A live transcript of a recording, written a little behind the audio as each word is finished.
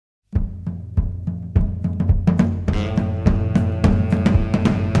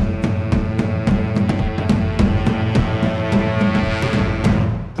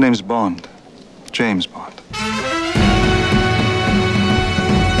Name's Bond. James Bond.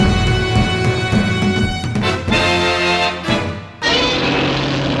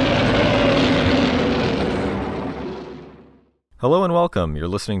 Hello and welcome. You're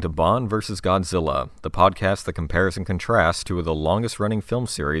listening to Bond vs. Godzilla, the podcast that compares and contrasts two of the longest-running film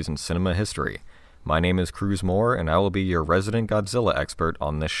series in cinema history. My name is Cruz Moore, and I will be your resident Godzilla expert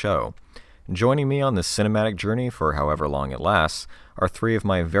on this show. Joining me on this cinematic journey for however long it lasts are three of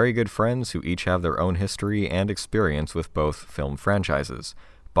my very good friends who each have their own history and experience with both film franchises.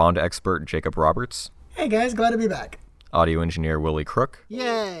 Bond expert Jacob Roberts. Hey guys, glad to be back. Audio engineer Willie Crook.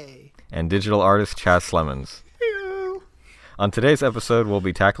 Yay! And digital artist Chaz Slemons. On today's episode, we'll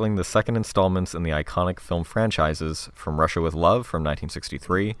be tackling the second installments in the iconic film franchises From Russia with Love from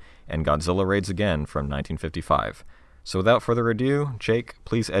 1963 and Godzilla Raids Again from 1955. So without further ado, Jake,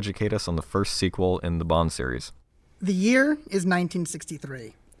 please educate us on the first sequel in the Bond series. The year is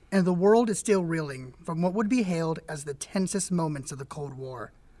 1963, and the world is still reeling from what would be hailed as the tensest moments of the Cold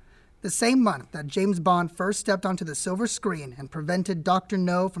War. The same month that James Bond first stepped onto the silver screen and prevented Dr.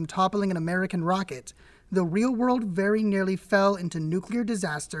 No from toppling an American rocket, the real world very nearly fell into nuclear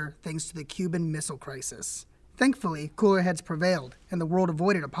disaster thanks to the Cuban Missile Crisis. Thankfully, cooler heads prevailed, and the world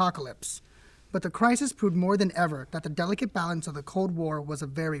avoided apocalypse. But the crisis proved more than ever that the delicate balance of the Cold War was a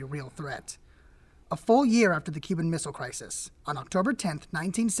very real threat. A full year after the Cuban Missile Crisis, on October 10,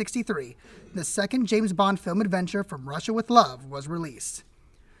 1963, the second James Bond film adventure From Russia with Love was released.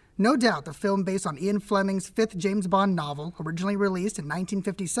 No doubt the film based on Ian Fleming's fifth James Bond novel, originally released in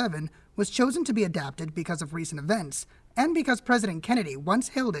 1957, was chosen to be adapted because of recent events, and because President Kennedy once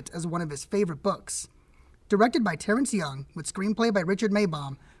hailed it as one of his favorite books. Directed by Terrence Young, with screenplay by Richard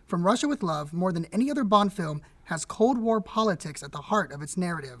Maibaum, From Russia with Love, more than any other Bond film, has Cold War politics at the heart of its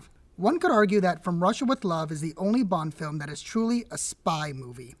narrative. One could argue that From Russia with Love is the only Bond film that is truly a spy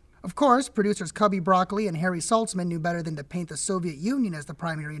movie. Of course, producers Cubby Broccoli and Harry Saltzman knew better than to paint the Soviet Union as the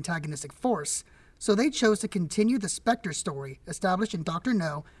primary antagonistic force, so they chose to continue the Spectre story established in Dr.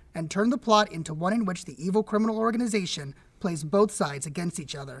 No and turn the plot into one in which the evil criminal organization plays both sides against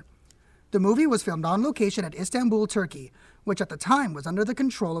each other. The movie was filmed on location at Istanbul, Turkey, which at the time was under the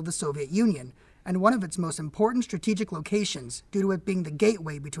control of the Soviet Union, and one of its most important strategic locations due to it being the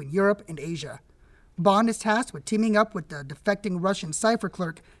gateway between Europe and Asia. Bond is tasked with teaming up with the defecting Russian cipher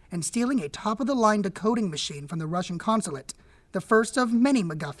clerk and stealing a top-of-the-line decoding machine from the Russian consulate, the first of many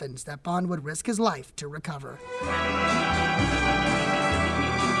MacGuffins that Bond would risk his life to recover.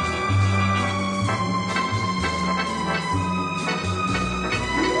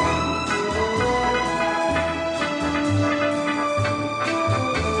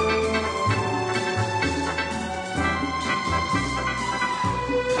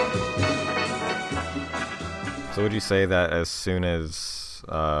 So would you say that as soon as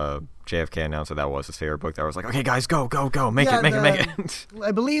JFK announced that was his favorite book, that was like, okay, guys, go, make it.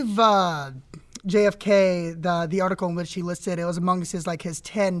 I believe JFK, the article in which he listed, it was amongst his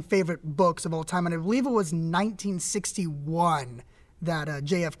 10 favorite books of all time, and I believe it was 1961 that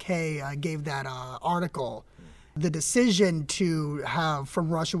JFK gave that article. The decision to have From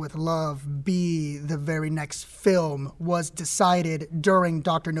Russia with Love be the very next film was decided during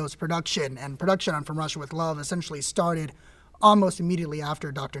Dr. No's production, and production on From Russia with Love essentially started almost immediately after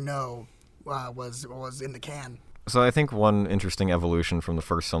Dr. No was in the can. So I think one interesting evolution from the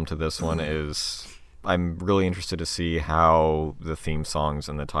first film to this one is I'm really interested to see how the theme songs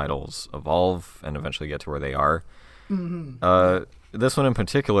and the titles evolve and eventually get to where they are. Mm-hmm. This one in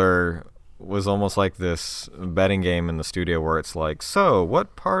particular was almost like this betting game in the studio where it's like, so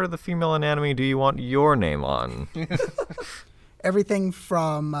what part of the female anatomy do you want your name on? Everything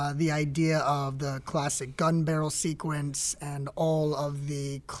from the idea of the classic gun barrel sequence and all of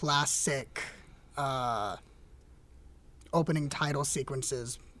the classic opening title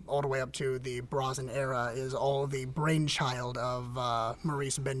sequences all the way up to the Brosnan era is all the brainchild of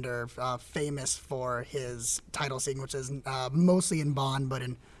Maurice Binder, famous for his title sequences, mostly in Bond, but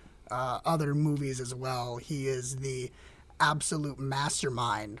in other movies as well. He is the absolute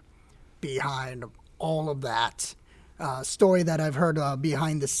mastermind behind all of that. Story that I've heard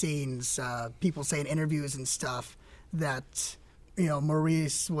behind the scenes, people say in interviews and stuff that,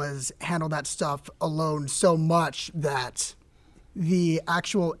 Maurice handled that stuff alone so much that the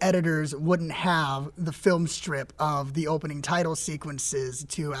actual editors wouldn't have the film strip of the opening title sequences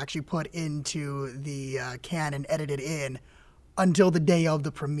to actually put into the can and edit it in until the day of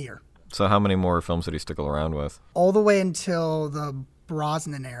the premiere. So how many more films did he stick around with? All the way until the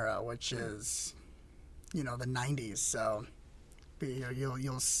Brosnan era, which is, the 90s. So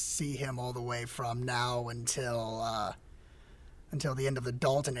you'll see him all the way from now until until the end of the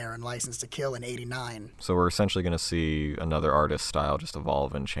Dalton era and License to Kill in 89. So we're essentially going to see another artist's style just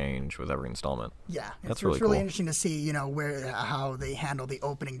evolve and change with every installment. Yeah, That's it's really cool. interesting to see, how they handle the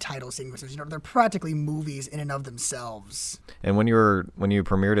opening title sequences. They're practically movies in and of themselves. And when you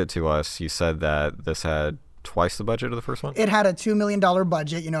premiered it to us, you said that this had twice the budget of the first one? It had a $2 million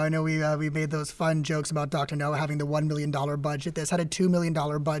budget. I know we made those fun jokes about Dr. No having the $1 million budget. This had a $2 million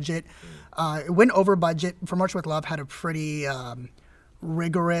budget. It went over budget. From Russia with Love had a pretty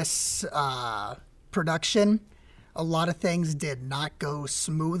rigorous production. A lot of things did not go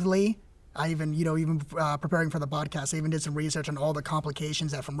smoothly. I even preparing for the podcast, I even did some research on all the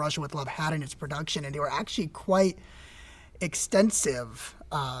complications that From Russia with Love had in its production, and they were actually quite extensive.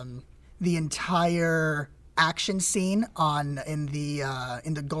 The entire action scene in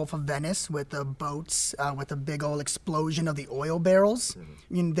the Gulf of Venice with the boats, with the big old explosion of the oil barrels.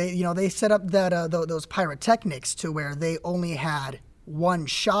 They set up that those pyrotechnics to where they only had one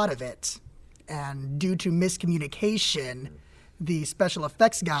shot of it, and due to miscommunication, the special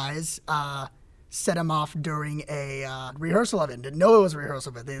effects guys set them off during a rehearsal of it. Didn't know it was a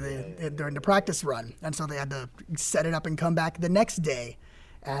rehearsal of it during the practice run, and so they had to set it up and come back the next day.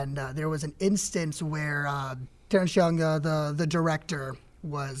 And there was an instance where Terrence Young, the director,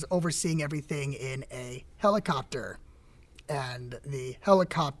 was overseeing everything in a helicopter. And the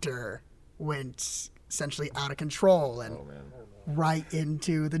helicopter went essentially out of control and right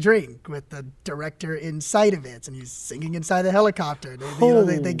into the drink with the director inside of it. And he's singing inside the helicopter.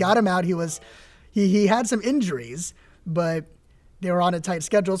 They got him out. He had some injuries, but they were on a tight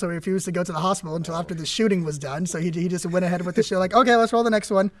schedule, so he refused to go to the hospital until after the shooting was done. So he just went ahead with the show, like, okay, let's roll the next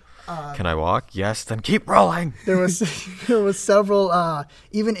one. Can I walk? Yes, then keep rolling. There was several,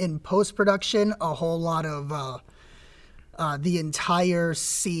 even in post-production, a whole lot of the entire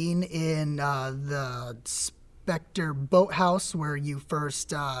scene in the Spectre boathouse where you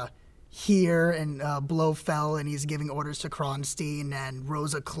first hear and Blofeld, and he's giving orders to Kronstein and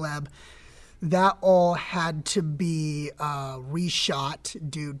Rosa Klebb. That all had to be reshot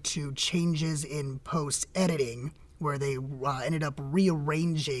due to changes in post-editing, where they ended up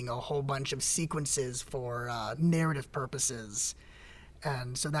rearranging a whole bunch of sequences for narrative purposes.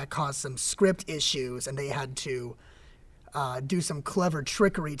 And so that caused some script issues, and they had to do some clever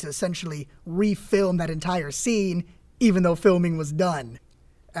trickery to essentially refilm that entire scene, even though filming was done.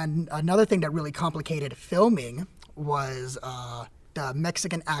 And another thing that really complicated filming was the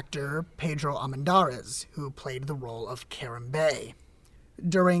Mexican actor Pedro Armendariz, who played the role of Karen Bay.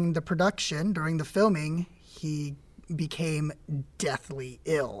 During the production, during the filming, he became deathly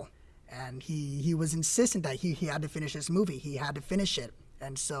ill. And he was insistent that he had to finish this movie. He had to finish it.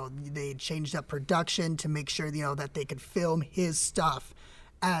 And so they changed up production to make sure, that they could film his stuff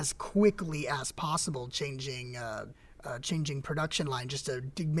as quickly as possible, changing production line just to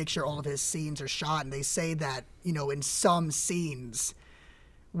make sure all of his scenes are shot. And they say that, in some scenes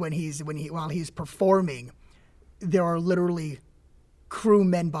while he's performing, there are literally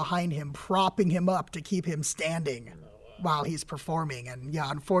crewmen behind him propping him up to keep him standing while he's performing. And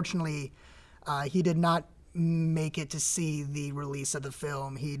yeah, unfortunately, he did not make it to see the release of the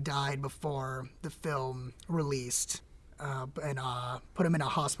film. He died before the film released, and put him in a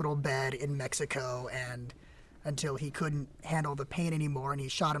hospital bed in Mexico, and until he couldn't handle the pain anymore, and he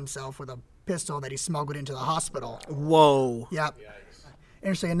shot himself with a pistol that he smuggled into the hospital. Whoa. Yep.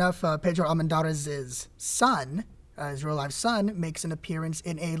 Interestingly enough, Pedro Armendariz's son, his real-life son, makes an appearance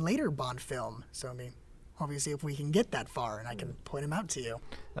in a later Bond film. So, obviously, if we can get that far, and I can point him out to you.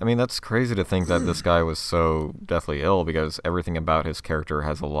 That's crazy to think that this guy was so deathly ill, because everything about his character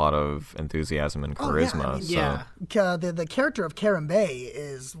has a lot of enthusiasm and charisma. The character of Karen Bay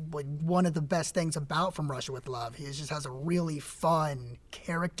is one of the best things about From Russia with Love. He just has a really fun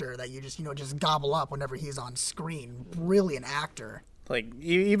character that you just gobble up whenever he's on screen. Brilliant actor.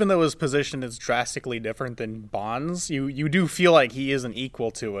 Even though his position is drastically different than Bond's, you do feel like he is an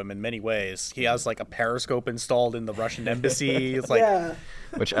equal to him in many ways. He has a periscope installed in the Russian embassy. It's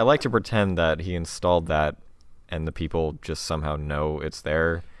Which I like to pretend that he installed that and the people just somehow know it's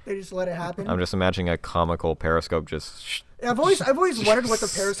there. They just let it happen. I'm just imagining a comical periscope just... I've always wondered what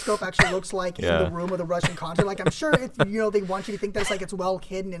the periscope actually looks like in the room of the Russian consulate. I'm sure they want you to think that it's well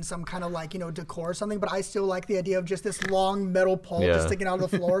hidden in some kind of decor or something, but I still like the idea of just this long metal pole just sticking out of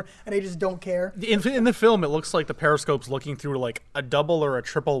the floor, and they just don't care. In the film, it looks like the periscope's looking through a double or a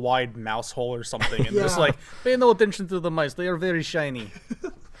triple wide mouse hole or something, and just pay no attention to the mice. They are very shiny.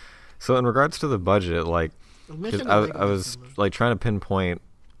 So in regards to the budget, I was trying to pinpoint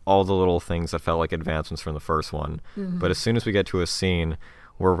all the little things that felt like advancements from the first one. Mm-hmm. But as soon as we get to a scene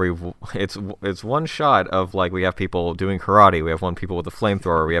where it's one shot of like we have people doing karate, we have one people with a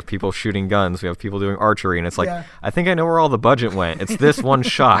flamethrower, we have people shooting guns, we have people doing archery, and it's like I think I know where all the budget went. It's this one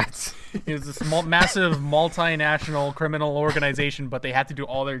shot. It's this massive multinational criminal organization, but they have to do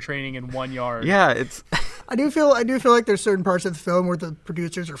all their training in 1 yard. Yeah, it's. I do feel like there's certain parts of the film where the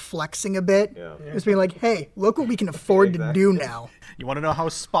producers are flexing a bit, just being like, "Hey, look what we can afford to do now." You want to know how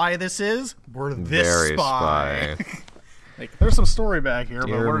spy this is? We're this Very spy. spy. Like, there's some story back here, but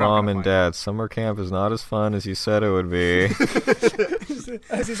Dear we're not Mom gonna and find Dad, summer camp is not as fun as you said it would be.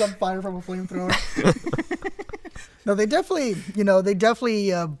 As he's on fire from a flamethrower. No, they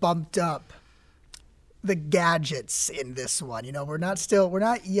definitely bumped up the gadgets in this one. You know, we're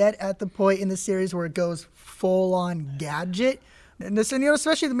not yet at the point in the series where it goes full on gadget. And this,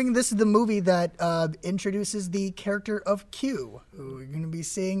 especially this is the movie that introduces the character of Q, who you're going to be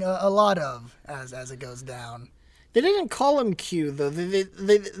seeing a lot of as it goes down. They didn't call him Q though.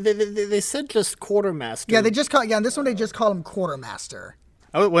 They said just quartermaster. Yeah, in this one they just call him quartermaster.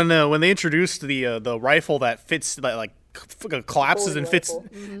 When they introduced the rifle that fits that like collapses and fits,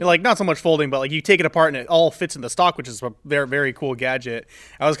 like not so much folding, but like you take it apart and it all fits in the stock, which is a very, very cool gadget.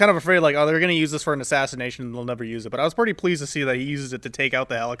 I was kind of afraid like, oh, they're going to use this for an assassination and they'll never use it. But I was pretty pleased to see that he uses it to take out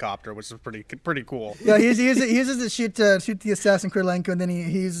the helicopter, which is pretty cool. Yeah, he uses it to shoot the assassin Krylenko, and then he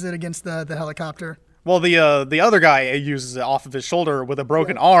uses it against the helicopter. Well, the other guy uses it off of his shoulder with a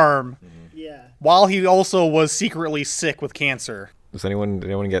broken arm. Yeah. While he also was secretly sick with cancer. Did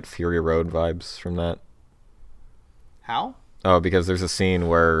anyone get Fury Road vibes from that? How? Oh, because there's a scene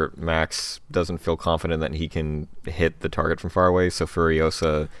where Max doesn't feel confident that he can hit the target from far away, so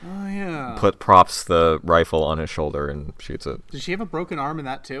Furiosa props the rifle on his shoulder and shoots it. Did she have a broken arm in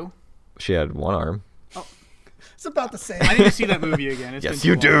that too? She had one arm. Oh, it's about the same. I need to see that movie again. Yes,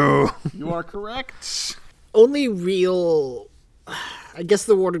 you do. You are correct. Only real, I guess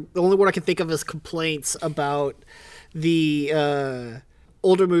the only word I can think of is complaints about the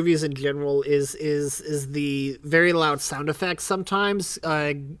older movies in general is the very loud sound effects sometimes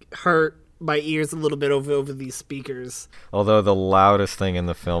hurt my ears a little bit over these speakers. Although the loudest thing in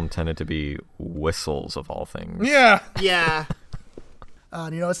the film tended to be whistles of all things. Yeah. Yeah.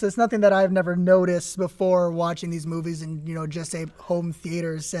 It's nothing that I've never noticed before watching these movies in, just a home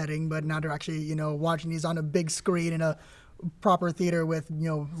theater setting, but now they're actually, watching these on a big screen in a proper theater with,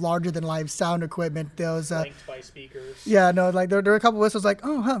 larger than life sound equipment. Those flanked by speakers. Yeah, no, like there are a couple whistles like,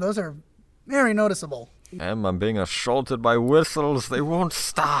 those are very noticeable. I'm being assaulted by whistles. They won't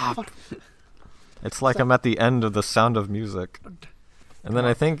stop. It's like I'm at the end of The Sound of Music. And then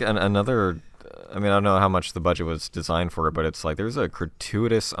I think another... I don't know how much the budget was designed for it, but it's like there's a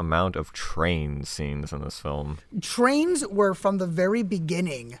gratuitous amount of train scenes in this film. Trains were from the very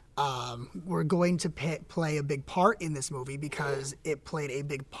beginning were going to play a big part in this movie because it played a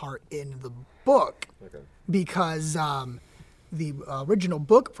big part in the book. Okay. Because the original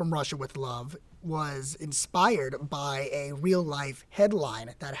book From Russia with Love was inspired by a real-life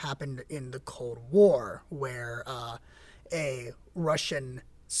headline that happened in the Cold War where a Russian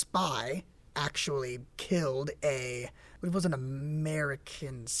spy actually killed it was an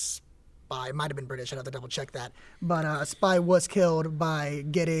American spy. It might have been British. I'd have to double check that. But a spy was killed by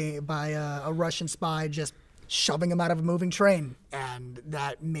a Russian spy just shoving him out of a moving train. And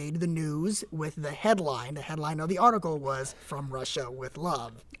that made the news with the headline. The headline of the article was From Russia with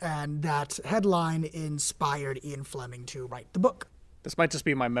Love. And that headline inspired Ian Fleming to write the book. This might just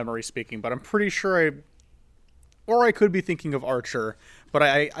be my memory speaking, but I'm pretty sure I could be thinking of Archer, but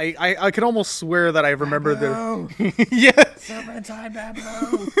I could almost swear that I remember yes.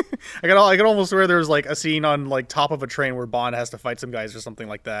 I could almost swear there's like a scene on like top of a train where Bond has to fight some guys or something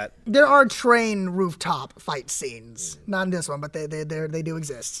like that. There are train rooftop fight scenes, not in this one, but they do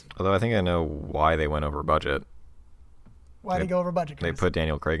exist. Although I think I know why they went over budget. Why did they go over budget? They put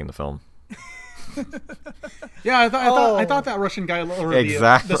Daniel Craig in the film. Yeah, I thought that Russian guy or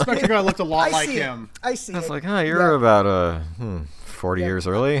exactly. the Spectre guy looked a lot like him. I see. That's like, you're about 40 years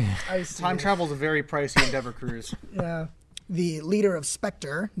early. I see. Time travel is a very pricey endeavor, Cruz. Yeah. The leader of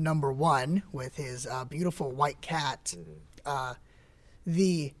Spectre, number 1, with his beautiful white cat.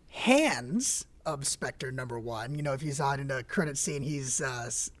 The hands of Spectre, number 1. If you saw it in the credit scene, he's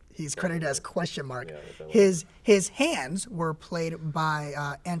credited as question mark. His hands were played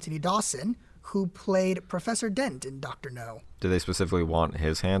by Anthony Dawson, who played Professor Dent in Dr. No. Did they specifically want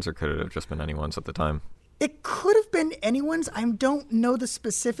his hands, or could it have just been anyone's at the time? It could have been anyone's. I don't know the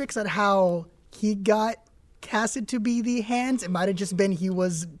specifics on how he got casted to be the hands. It might have just been he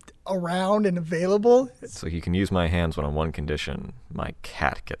was around and available. So you can use my hands on one condition: my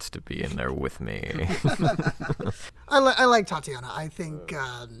cat gets to be in there with me. I like Tatiana. I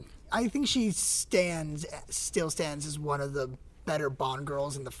think she still stands as one of the better Bond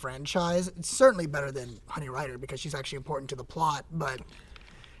girls in the franchise. It's certainly better than Honey Rider because she's actually important to the plot. But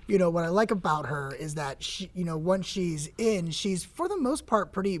what I like about her is that she, once she's in, she's for the most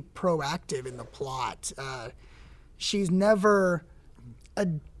part pretty proactive in the plot. She's never a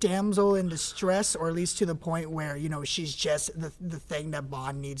damsel in distress, or at least to the point where she's just the thing that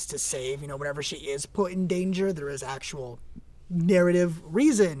Bond needs to save. Whenever she is put in danger, there is actual narrative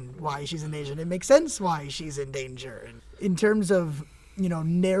reason why she's in danger, and it makes sense why she's in danger. And in terms of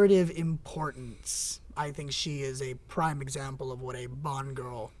narrative importance, I think she is a prime example of what a Bond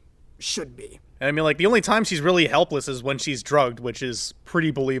girl should be. And I mean, like, the only time she's really helpless is when she's drugged, which is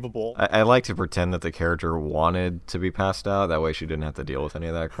pretty believable. I like to pretend that the character wanted to be passed out. That way she didn't have to deal with any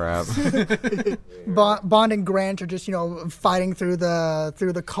of that crap. Bond and Grant are just, fighting through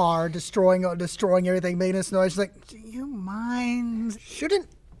the car, destroying everything, making us noise. She's like, do you mind? Shouldn't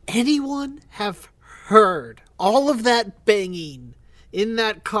anyone have heard all of that banging in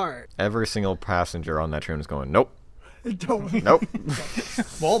that car? Every single passenger on that train was going, nope. Don't. Nope.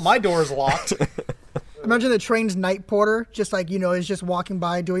 Well, my door's locked. Imagine the train's night porter, just like, is just walking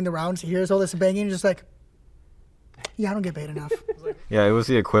by doing the rounds. He hears all this banging, just like, yeah, I don't get paid enough. Yeah, it was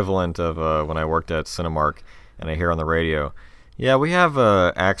the equivalent of when I worked at Cinemark and I hear on the radio, yeah, we have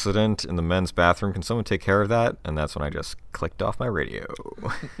an accident in the men's bathroom. Can someone take care of that? And that's when I just clicked off my radio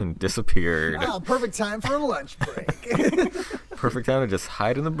and disappeared. Ah, perfect time for a lunch break. Perfect time to just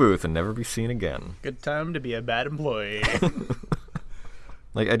hide in the booth and never be seen again. Good time to be a bad employee.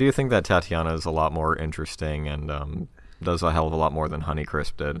 Like, I do think that Tatiana is a lot more interesting and does a hell of a lot more than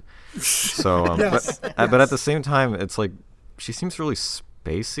Honeycrisp did. So, Yes. But at the same time, it's like she seems really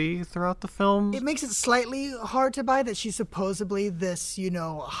spacey throughout the film. It makes it slightly hard to buy that she's supposedly this,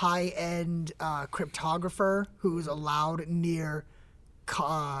 high-end cryptographer who's allowed near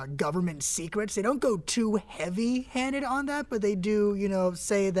government secrets. They don't go too heavy-handed on that, but they do,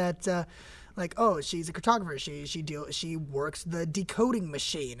 say that, she's a cryptographer. She works the decoding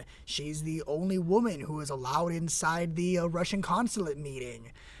machine. She's the only woman who is allowed inside the Russian consulate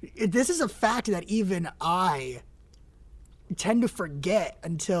meeting. This is a fact that even I tend to forget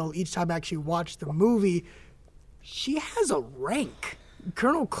until each time I actually watch the movie. She has a rank.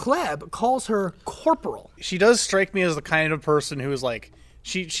 Colonel Klebb calls her corporal. She does strike me as the kind of person who is like,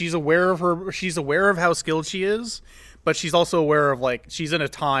 she's aware of how skilled she is, but she's also aware of, like, she's in a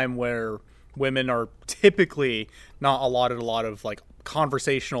time where women are typically not allotted a lot of, like,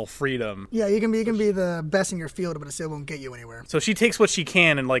 conversational freedom. Yeah, you can be the best in your field, but it still won't get you anywhere. So she takes what she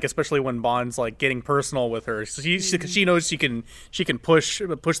can, and, like, especially when Bond's, like, getting personal with her, so she knows she can push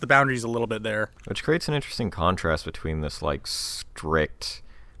the boundaries a little bit there. Which creates an interesting contrast between this, like, strict,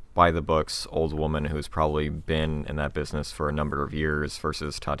 by-the-books old woman who's probably been in that business for a number of years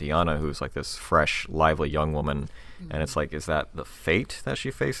versus Tatiana, who's, like, this fresh, lively young woman. And it's like, is that the fate that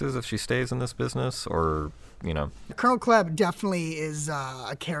she faces if she stays in this business, or... Colonel Klebb definitely is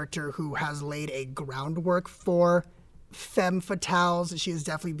a character who has laid a groundwork for femme fatales. She has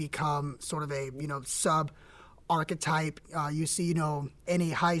definitely become sort of a, sub-archetype. You see, any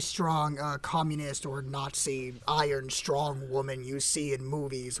high-strung communist or Nazi iron-strong woman you see in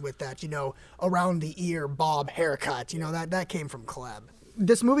movies with that, around-the-ear bob haircut. That came from Klebb.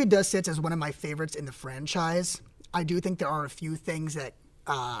 This movie does sit as one of my favorites in the franchise. I do think there are a few things that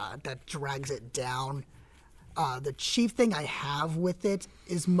drags it down. The chief thing I have with it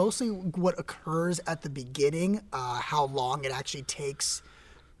is mostly what occurs at the beginning, how long it actually takes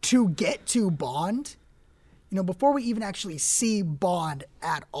to get to Bond. Before we even actually see Bond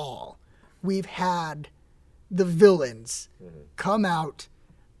at all, we've had the villains come out,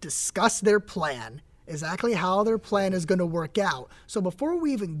 discuss their plan, exactly how their plan is going to work out. So before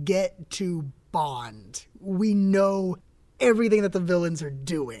we even get to Bond, we know everything that the villains are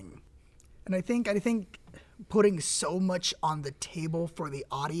doing. And I think putting so much on the table for the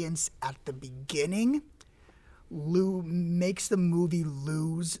audience at the beginning makes the movie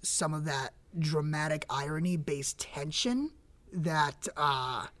lose some of that dramatic irony-based tension that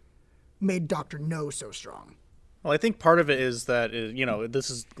made Dr. No so strong. Well, I think part of it is that, this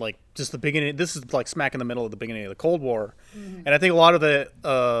is like just the beginning. This is like smack in the middle of the beginning of the Cold War. Mm-hmm. And I think a lot of it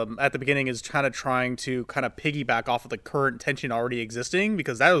at the beginning is kind of trying to kind of piggyback off of the current tension already existing,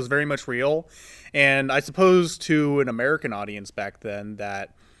 because that was very much real. And I suppose to an American audience back then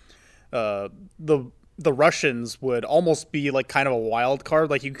that the the Russians would almost be like kind of a wild card.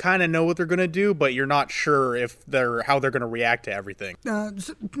 Like you kind of know what they're going to do, but you're not sure if how they're going to react to everything.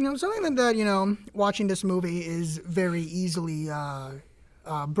 Something that watching this movie is very easily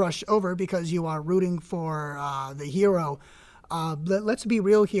brushed over because you are rooting for the hero. Let's be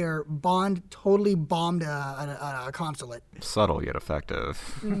real here. Bond totally bombed a consulate. Subtle yet effective.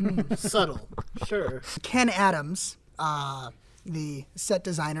 Subtle, sure. Ken Adams, the set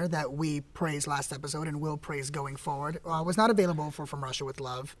designer that we praised last episode and will praise going forward, was not available for From Russia with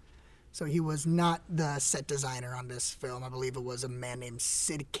Love. So he was not the set designer on this film. I believe it was a man named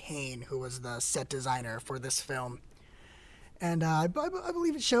Sid Kane who was the set designer for this film. And I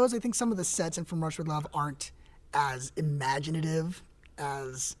believe it shows. I think some of the sets in From Russia with Love aren't as imaginative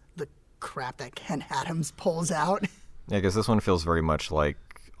as the crap that Ken Adams pulls out. Yeah, because this one feels very much like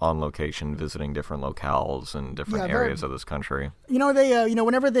on location, visiting different locales and different areas of this country. They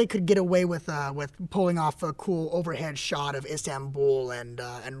whenever they could get away with pulling off a cool overhead shot of Istanbul and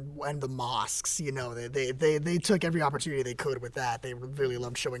the mosques, they took every opportunity they could with that. They really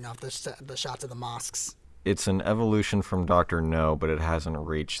loved showing off the shots of the mosques. It's an evolution from Dr. No, but it hasn't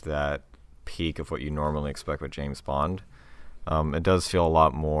reached that peak of what you normally expect with James Bond. It does feel a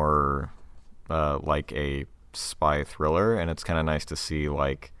lot more like a spy thriller, and it's kind of nice to see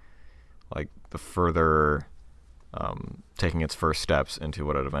like the further taking its first steps into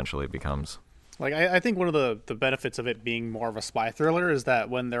what it eventually becomes. Like I think one of the benefits of it being more of a spy thriller is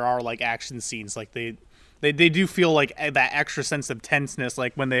that when there are like action scenes, like they do feel like that extra sense of tenseness,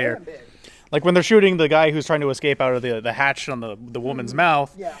 like when they're shooting the guy who's trying to escape out of the hatch on the woman's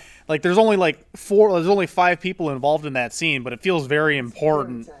mouth. Yeah. Like there's only 5 people involved in that scene, but it feels very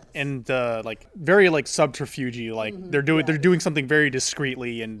important and like very like subterfuge. Like they're doing something very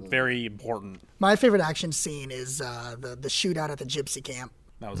discreetly and very important. My favorite action scene is the shootout at the gypsy camp.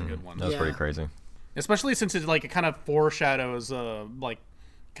 That was a good one. That was pretty crazy. Especially since it kind of foreshadows like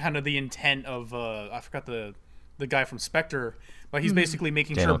kind of the intent of I forgot the guy from Spectre, but he's basically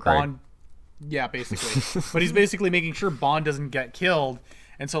making Daniel sure Craig. Bond. Yeah, basically. But he's basically making sure Bond doesn't get killed.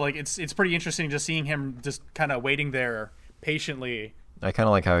 And so, like, it's pretty interesting just seeing him just kind of waiting there patiently. I kind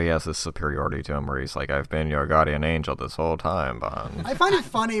of like how he has this superiority to him, where he's like, "I've been your guardian angel this whole time, Bond." I find it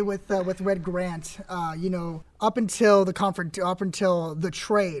funny with Red Grant. Up until the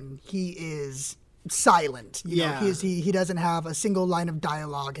train, he is silent. He doesn't have a single line of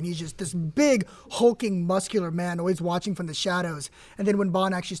dialogue, and he's just this big, hulking, muscular man, always watching from the shadows. And then when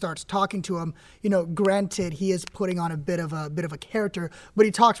Bond actually starts talking to him, granted he is putting on a bit of a character, but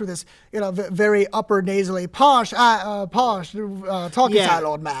he talks with this, very upper nasally, posh talking style,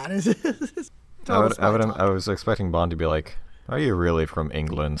 old man. I was expecting Bond to be like, "Are you really from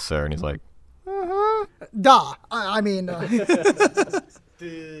England, sir?" And he's like, "Duh." I mean.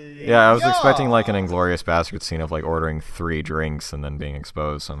 Yeah, I was expecting like an Inglourious Bastard scene of like ordering 3 drinks and then being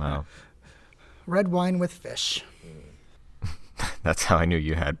exposed somehow. Red wine with fish. That's how I knew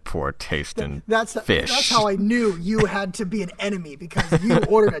you had poor taste in fish. That's how I knew you had to be an enemy, because you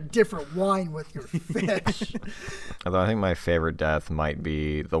ordered a different wine with your fish. Although I think my favorite death might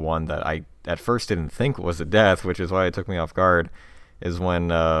be the one that I at first didn't think was a death, which is why it took me off guard, is when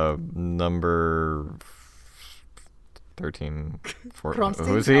number 13, 14,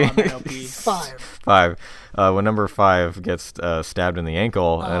 who is he? 5. When number 5 gets stabbed in the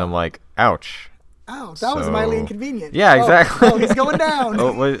ankle, and I'm like, ouch. Oh, that was mildly inconvenient. Yeah, exactly. Oh, he's going down.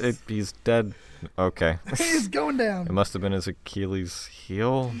 He's dead. Okay. He's going down. It must have been his Achilles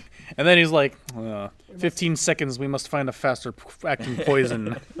heel. And then he's like, 15 seconds, we must find a faster acting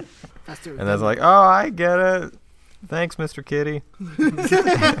poison. And that's like, oh, I get it. Thanks, Mr. Kitty.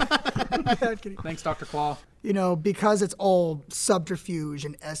 Thanks, Dr. Claw. Because it's all subterfuge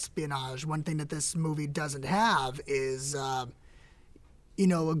and espionage, one thing that this movie doesn't have is, a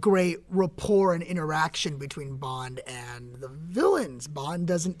great rapport and interaction between Bond and the villains. Bond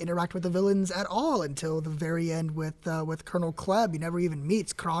doesn't interact with the villains at all until the very end with Colonel Klebb. He never even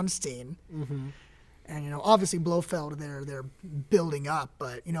meets Kronstein. Mm-hmm. And, obviously Blofeld, they're building up.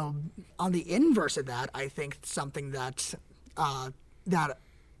 But, on the inverse of that, I think something that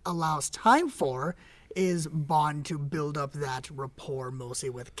allows time for is Bond to build up that rapport mostly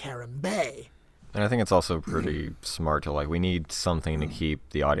with Karen Bay. And I think it's also pretty smart to, we need something to keep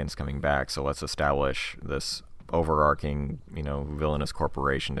the audience coming back, so let's establish this overarching, villainous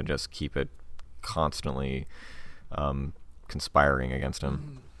corporation to just keep it constantly conspiring against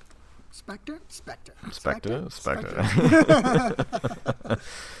him. Spectre.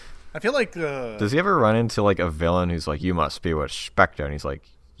 I feel like... Does he ever run into, a villain who's like, "You must be with Spectre," and he's like,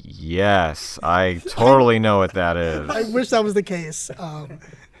 "Yes, I totally know what that is." I wish that was the case.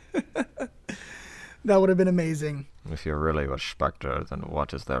 That would have been amazing. If you're really a Spectre, then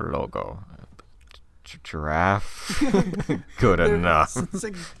what is their logo? Giraffe? Good enough. It's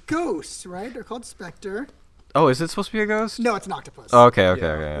like ghosts, right? They're called Spectre. Oh, is it supposed to be a ghost? No, it's an octopus. Oh, okay,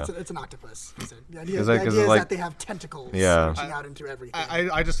 yeah. It's an octopus. So the idea, Is the that- 'cause idea is like- that they have tentacles Yeah. reaching out into everything.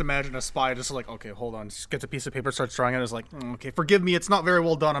 I just imagine a spy just like, okay, hold on, just gets a piece of paper, starts drawing it. It's like, okay, forgive me, it's not very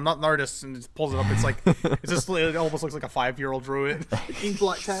well done. I'm not an artist, and just pulls it up. It's like, it almost looks like a 5-year-old drew it. Ink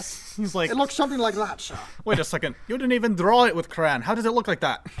blot test. He's like, It looks something like that, sir. wait a second, you didn't even draw it with crayon. How does it look like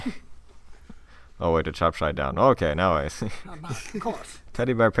that? Oh, wait, it's upside down. Okay, now I see. Of course.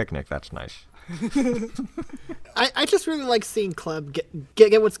 Teddy bear picnic, that's nice. I just really like seeing Cleb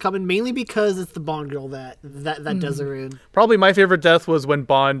get what's coming, mainly because it's the Bond girl that does her in. Probably my favorite death was when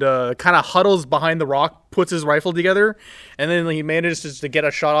Bond kind of huddles behind the rock, puts his rifle together, and then he manages to get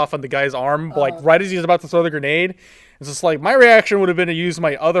a shot off on the guy's arm, like right as he's about to throw the grenade. It's just like, my reaction would have been to use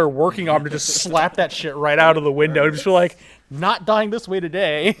my other working arm to just slap that shit right out of the window and just be like, not dying this way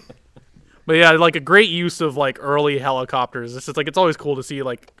today. But yeah, like a great use of like early helicopters. It's just like, it's always cool to see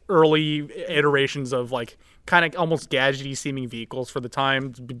like early iterations of like kind of almost gadgety seeming vehicles for the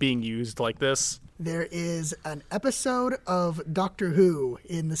time being used like this. There is an episode of Doctor Who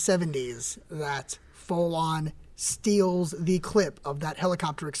in the 70s that full on steals the clip of that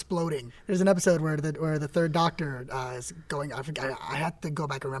helicopter exploding. There's an episode where the third Doctor is going. I forget. I had to go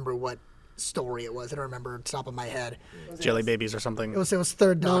back and remember what story it was. I don't remember off the top of my head. Jelly babies or something. It was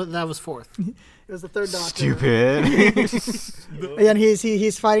third No, Doctor. that was fourth. It was the third Doctor. Stupid. And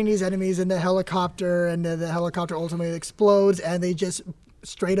he's fighting these enemies in the helicopter, and the helicopter ultimately explodes, and they just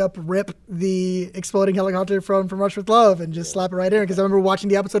straight up rip the exploding helicopter from Rush with Love and just slap it right in. Because I remember watching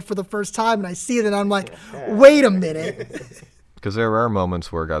the episode for the first time, and I see it, and I'm like, wait a minute. Because there are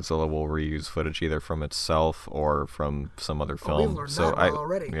moments where Godzilla will reuse footage either from itself or from some other film. we've learned that well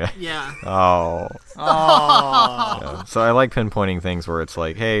already. Yeah. Yeah. Oh. Yeah. So I like pinpointing things where it's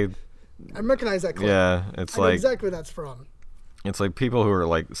like, hey, I recognize that clip. yeah, it's I know like exactly where that's from. it's like people who are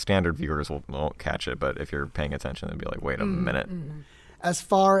like standard viewers won't catch it, but if you're paying attention, they'll be like, wait a minute. As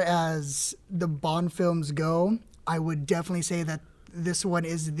far as the Bond films go, I would definitely say that this one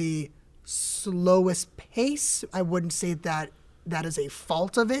is the slowest pace. I wouldn't say that is a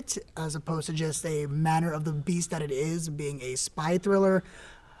fault of it, as opposed to just a manner of the beast that it is, being a spy thriller.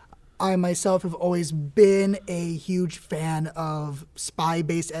 I myself have always been a huge fan of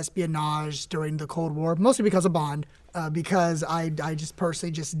spy-based espionage during the Cold War, mostly because of Bond, because I just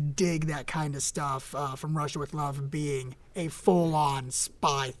personally just dig that kind of stuff from Russia with Love being a full-on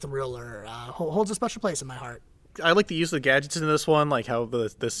spy thriller. Holds a special place in my heart. I like the use of the gadgets in this one, like how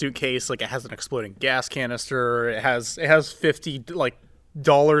the suitcase, like it has an exploding gas canister. It has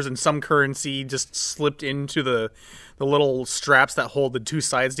 $50 in some currency just slipped into the little straps that hold the two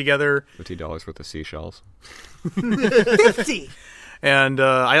sides together. $50 worth of seashells. 50! And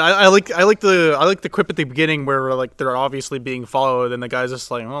I like the quip at the beginning where like they're obviously being followed, and the guy's just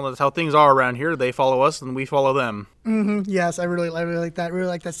like, well, that's how things are around here. They follow us, and we follow them. Yes, I really like that. Really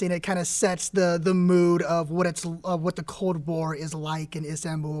like that scene. It kind of sets the mood of what the Cold War is like in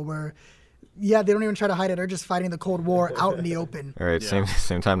Istanbul, where they don't even try to hide it. They're just fighting the Cold War out in the open. All right,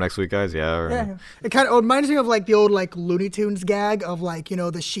 same time next week, guys. Yeah. Or, Yeah, it kind of reminds me of like the old like Looney Tunes gag of like, you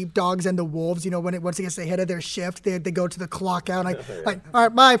know, the sheepdogs and the wolves. You know, once it gets the head of their shift, they go to the clock out like all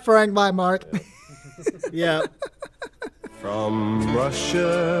right, bye Frank, bye Mark. Yeah. From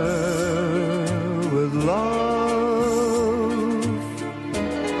Russia with love,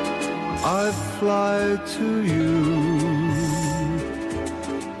 I fly to you.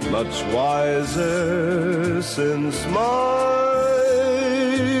 Much wiser since my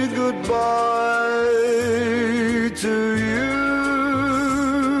goodbye to you.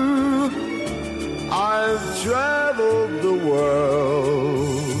 I've traveled the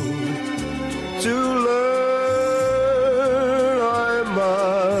world to learn I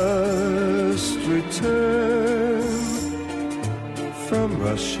must return from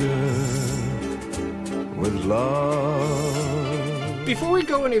Russia with love. Before we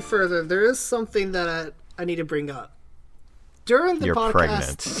go any further, there is something that I need to bring up. During the You're podcast,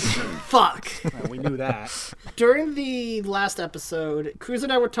 pregnant. fuck. We knew that. During the last episode, Cruz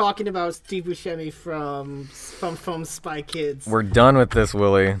and I were talking about Steve Buscemi from Spy Kids. We're done with this,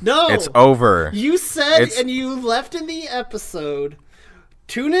 Willie. No! It's over. You said, It's- and you left in the episode,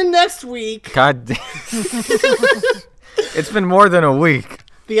 tune in next week. God damn. It's been more than a week.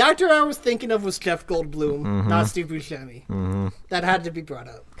 The actor I was thinking of was Jeff Goldblum, not Steve Buscemi. That had to be brought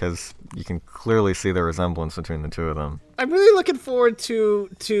up. Because you can clearly see the resemblance between the two of them. I'm really looking forward to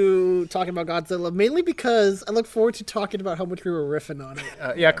talking about Godzilla, mainly because I look forward to talking about how much we were riffing on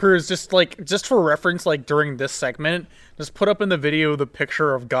it. Yeah, Cruz, just for reference, like during this segment, just put up in the video the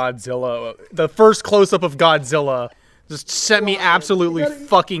picture of Godzilla, the first close-up of Godzilla. Just set me absolutely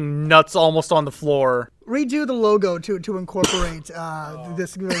fucking nuts, almost on the floor. Redo the logo to incorporate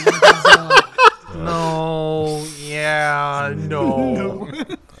this. No, yeah, no.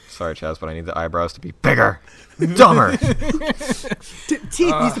 Sorry, Chaz, but I need the eyebrows to be bigger, dumber. Teeth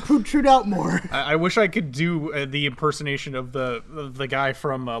needs to protrude out more. I wish I could do the impersonation of the guy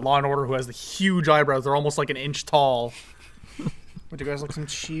from Law and Order who has the huge eyebrows. They're almost like an inch tall. Would you guys like some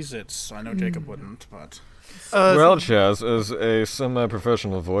Cheez-Its? I know Jacob wouldn't, but... Well, Chaz, as a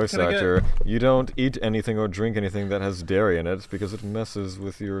semi-professional voice actor, you don't eat anything or drink anything that has dairy in it because it messes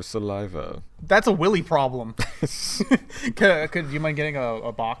with your saliva. That's a Willy problem. Do you mind getting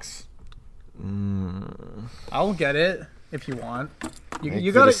a box? I'll get it if you want.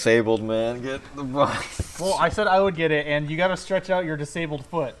 You got disabled man get the box. Well, I said I would get it, and you got to stretch out your disabled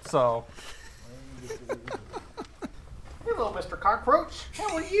foot. So. Hello, Mr. Cockroach.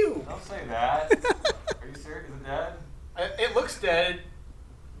 How are you? Don't say that. Are you serious? Is it dead? It looks dead.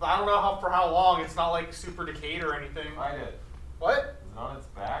 I don't know for how long. It's not like super decayed or anything. Find it. What? Is it on its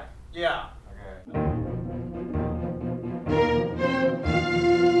back? Yeah. Okay.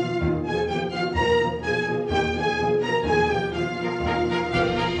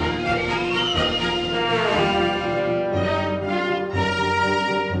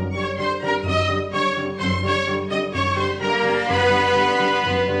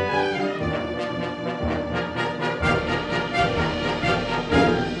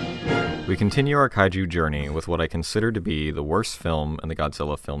 We continue our kaiju journey with what I consider to be the worst film in the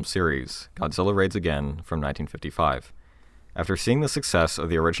Godzilla film series, Godzilla Raids Again from 1955. After seeing the success of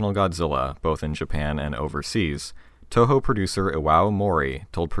the original Godzilla, both in Japan and overseas, Toho producer Iwao Mori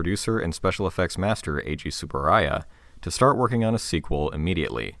told producer and special effects master Eiji Tsuburaya to start working on a sequel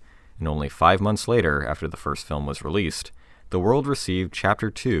immediately, and only 5 months later, after the first film was released, the world received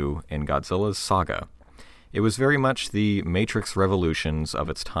Chapter 2 in Godzilla's saga. It was very much the Matrix Revolutions of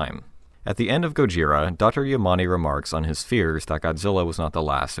its time. At the end of Gojira, Dr. Yamane remarks on his fears that Godzilla was not the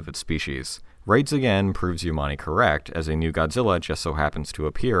last of its species. Raids Again proves Yamane correct, as a new Godzilla just so happens to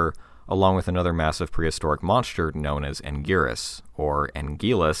appear, along with another massive prehistoric monster known as Anguirus, or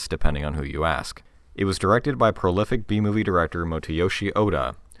Anguillus, depending on who you ask. It was directed by prolific B-movie director Motoyoshi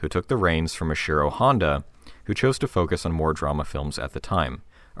Oda, who took the reins from Ishiro Honda, who chose to focus on more drama films at the time.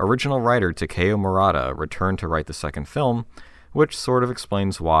 Original writer Takeo Murata returned to write the second film, which sort of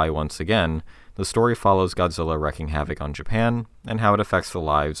explains why, once again, the story follows Godzilla wreaking havoc on Japan and how it affects the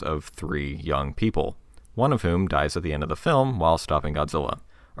lives of 3 young people, one of whom dies at the end of the film while stopping Godzilla.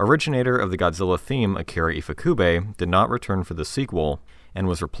 Originator of the Godzilla theme Akira Ifukube did not return for the sequel and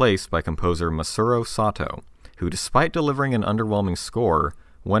was replaced by composer Masaru Sato, who, despite delivering an underwhelming score,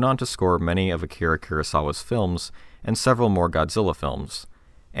 went on to score many of Akira Kurosawa's films and several more Godzilla films.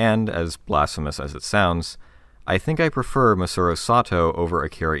 And, as blasphemous as it sounds, I think I prefer Masaru Sato over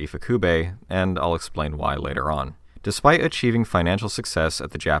Akira Ifukube, and I'll explain why later on. Despite achieving financial success at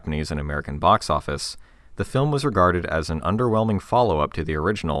the Japanese and American box office, the film was regarded as an underwhelming follow-up to the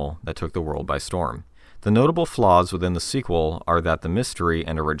original that took the world by storm. The notable flaws within the sequel are that the mystery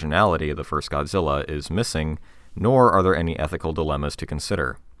and originality of the first Godzilla is missing, nor are there any ethical dilemmas to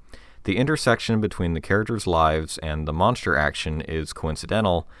consider. The intersection between the characters' lives and the monster action is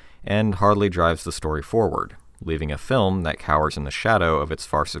coincidental and hardly drives the story forward, leaving a film that cowers in the shadow of its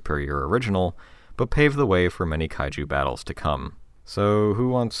far superior original, but paved the way for many kaiju battles to come. So who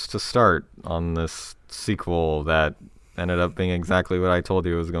wants to start on this sequel that ended up being exactly what I told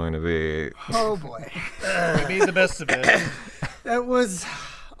you it was going to be? Oh boy. We made the best of it. That was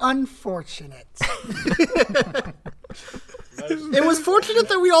unfortunate. It was fortunate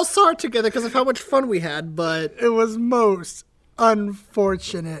that we all saw it together because of how much fun we had, but... It was most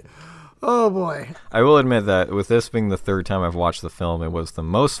unfortunate. Oh boy. I will admit that with this being the third time I've watched the film, it was the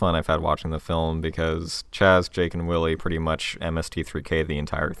most fun I've had watching the film because Chaz, Jake, and Willie pretty much MST3K the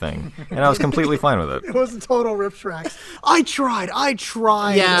entire thing. And I was completely fine with it. It was a total rip tracks. I tried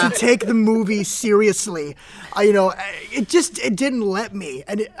to take the movie seriously. It didn't let me.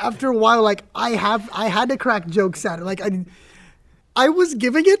 And after a while, I had to crack jokes at it. I was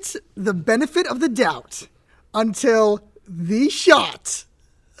giving it the benefit of the doubt until the shot.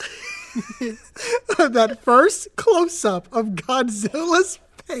 That first close-up of Godzilla's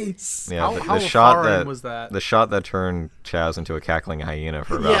face. Yeah, How the shot empowering that was that? the shot that turned Chaz into a cackling hyena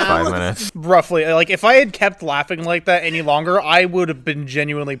for about Yeah. 5 minutes. Roughly, like if I had kept laughing like that any longer, I would have been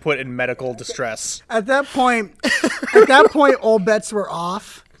genuinely put in medical distress. At that point, all bets were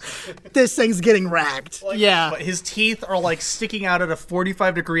off. This thing's getting racked. Yeah. But his teeth are like sticking out at a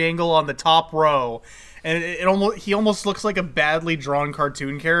 45-degree angle on the top row, and he almost looks like a badly drawn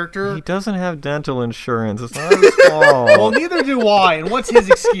cartoon character. He doesn't have dental insurance. It's not his fault. Well, neither do I, and what's his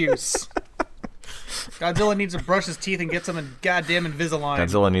excuse? Godzilla needs to brush his teeth and get some goddamn Invisalign.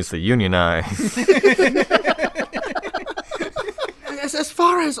 Godzilla needs to unionize. As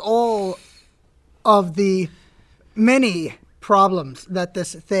far as all of the many problems that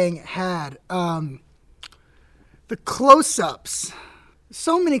this thing had, the close-ups,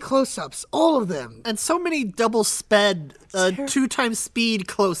 so many close-ups, all of them. And so many double sped, 2 times speed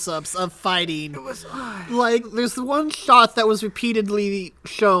close-ups of fighting. It was Like, there's the one shot that was repeatedly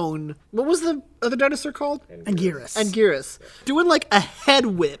shown. What was the other dinosaur called? Anguirus. Anguirus. Doing like a head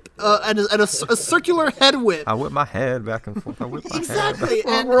whip, and a circular head whip. I whip my head back and forth. I whip my head. Exactly.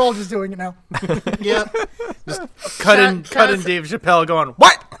 Well, And we're all just doing it now. yeah, Cut in Dave Chappelle going,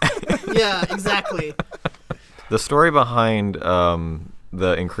 what? yeah, exactly. The story behind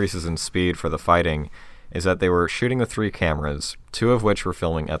the increases in speed for the fighting is that they were shooting with 3 cameras, 2 of which were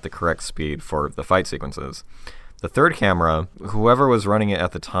filming at the correct speed for the fight sequences. The third camera, whoever was running it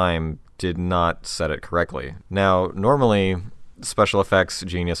at the time, did not set it correctly. Now, normally, special effects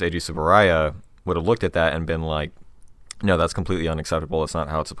genius Eiji Tsuburaya would have looked at that and been like, no, that's completely unacceptable. That's not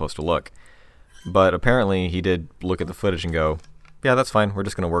how it's supposed to look. But apparently, he did look at the footage and go, yeah, that's fine. We're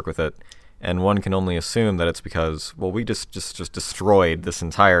just going to work with it. And one can only assume that it's because, well, we just destroyed this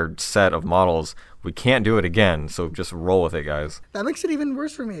entire set of models. We can't do it again, so just roll with it, guys. That makes it even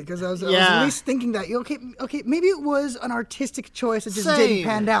worse for me because I was Yeah. at least thinking that okay, maybe it was an artistic choice that just Same. didn't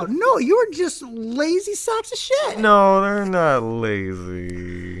pan out. No, you were just lazy sacks of shit. No, they're not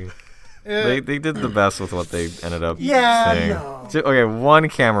lazy. They did the best with what they ended up Yeah, saying. no. Okay, one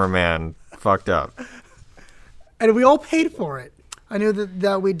cameraman fucked up. And we all paid for it. I knew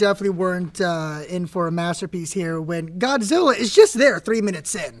that we definitely weren't in for a masterpiece here when Godzilla is just there 3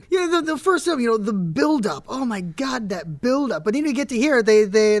 minutes in. The first film, the build-up. Oh my God, that build-up. But then you get to hear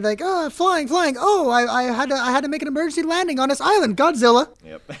they like, flying. Oh, I had to make an emergency landing on this island. Godzilla.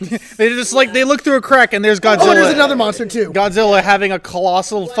 They just like, they look through a crack and there's Godzilla. Oh, there's another monster too. Godzilla having a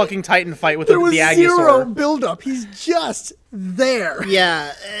colossal fucking Titan fight with the There was Agusaur. zero build-up. He's just there.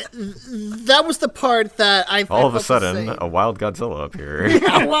 Yeah, that was the part that I All of a felt the sudden, same. a wild Godzilla appeared.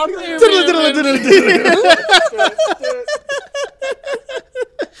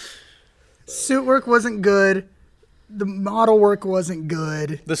 Suit work wasn't good. The model work wasn't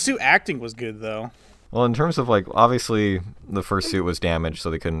good. The suit acting was good though. Well, in terms of, like, obviously, the first suit was damaged, so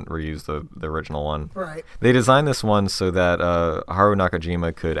they couldn't reuse the original one. Right. They designed this one so that Haru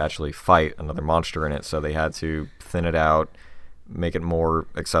Nakajima could actually fight another monster in it, so they had to thin it out, make it more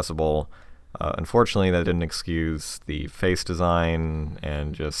accessible. Unfortunately, that didn't excuse the face design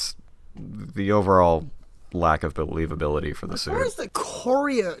and just the overall lack of believability for the As far as suit.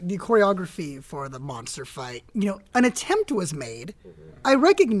 the choreography for the monster fight, an attempt was made. I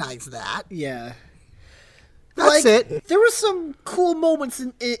recognize that. Yeah. That's it. There were some cool moments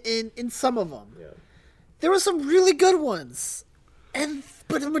in some of them. Yeah. There were some really good ones,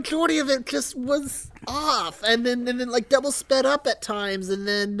 but the majority of it just was off, and then like double sped up at times, and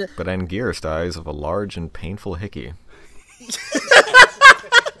then But Anguirus dies of a large and painful hickey.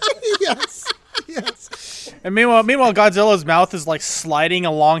 Yes. And meanwhile, Godzilla's mouth is like sliding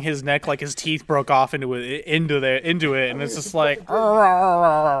along his neck, like his teeth broke off into it, and it's just like.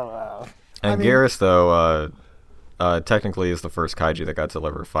 Anguirus, though, technically is the first kaiju that Godzilla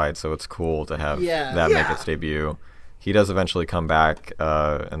ever fight, so it's cool to have that make its debut. He does eventually come back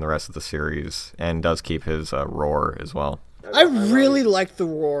in the rest of the series, and does keep his roar as well. I really liked the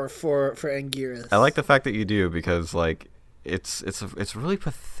roar for Anguirus. I like the fact that you do, because, like, it's really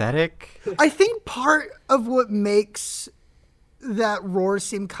pathetic. I think part of what makes that roar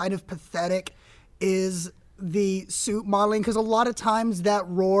seem kind of pathetic is the suit modeling, because a lot of times that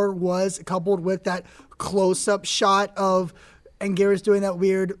roar was coupled with that close-up shot of Anguirus doing that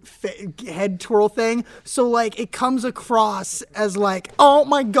weird head twirl thing. So, like, it comes across as like, oh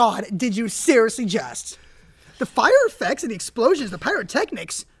my God, did you seriously just? The fire effects and the explosions, the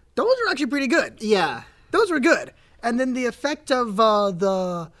pyrotechnics, those are actually pretty good. Yeah. Those were good. And then the effect of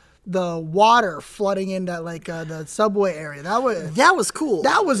the the water flooding into like the subway area. That was cool.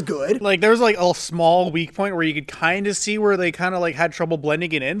 That was good. Like there was like a small weak point where you could kind of see where they kind of like had trouble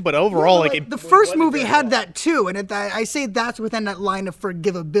blending it in, but overall, like the first movie had that too, and I say that's within that line of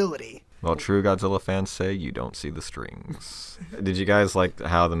forgivability. Well, true Godzilla fans say you don't see the strings. Did you guys like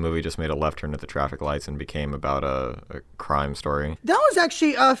how the movie just made a left turn at the traffic lights and became about a crime story? That was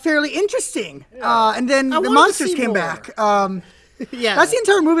actually fairly interesting. And then the monsters came back. Yeah, that's the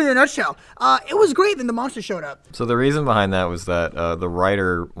entire movie in a nutshell. It was great. Then the monsters showed up. So the reason behind that was that the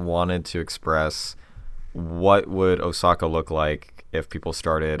writer wanted to express what would Osaka look like if people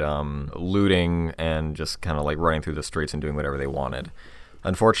started looting and just kind of like running through the streets and doing whatever they wanted.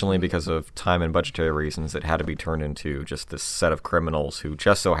 Unfortunately, because of time and budgetary reasons, it had to be turned into just this set of criminals who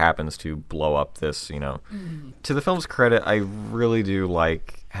just so happens to blow up this, To the film's credit, I really do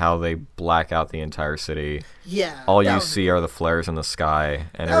like how they black out the entire city. Yeah. All you see are the flares in the sky,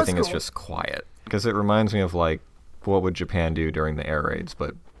 and everything is cool. just quiet. Because it reminds me of, like, what would Japan do during the air raids,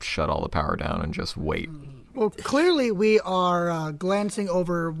 but shut all the power down and just wait. Well, clearly we are glancing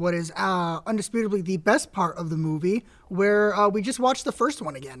over what is undisputably the best part of the movie, where we just watched the first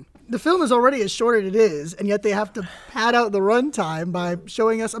one again. The film is already as short as it is, and yet they have to pad out the runtime by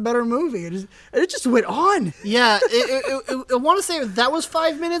showing us a better movie. It just went on. Yeah, I want to say that was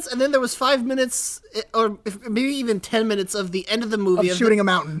 5 minutes, and then there was 5 minutes, or maybe even 10 minutes of the end of the movie. Of shooting a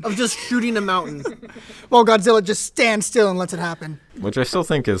mountain. Of just shooting a mountain. Well, Godzilla just stands still and lets it happen. Which I still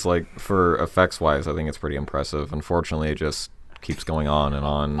think is, like, for effects-wise, I think it's pretty impressive. Unfortunately, it just keeps going on and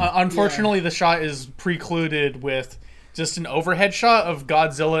on. Unfortunately, the shot is precluded with just an overhead shot of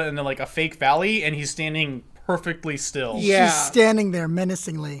Godzilla in like a fake valley, and he's standing perfectly still. Yeah. She's standing there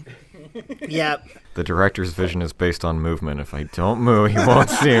menacingly. Yeah. The director's vision is based on movement. If I don't move, he won't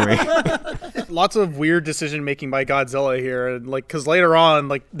see me. lots of weird decision making by Godzilla here, and like because later on,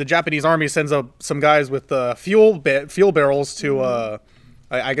 like the Japanese army sends up some guys with fuel barrels to,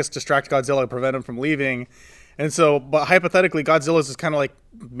 I guess, distract Godzilla, prevent him from leaving. And so, but hypothetically, Godzilla's is kind of like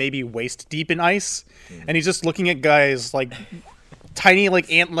maybe waist deep in ice, and he's just looking at guys like tiny,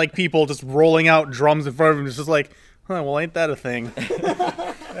 like ant-like people just rolling out drums in front of him. It's just like, huh, well, ain't that a thing?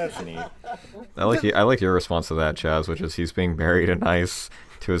 That's neat. I like your response to that, Chaz, which is he's being buried in ice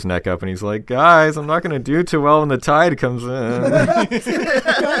to his neck up, and he's like, guys, I'm not going to do too well when the tide comes in.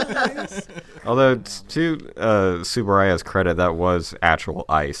 Although, to Tsuburaya's credit, that was actual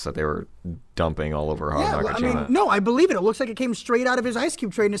ice that they were dumping all over Nakajima. I believe it. It looks like it came straight out of his ice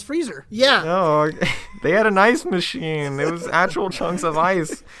cube tray in his freezer. Yeah. No, they had an ice machine. It was actual chunks of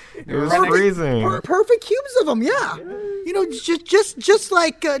ice. It was freezing. Perfect cubes of them, yeah. You know, just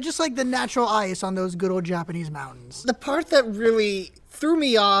like the natural ice on those good old Japanese mountains. The part that really threw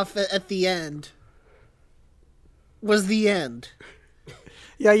me off at the end was the end.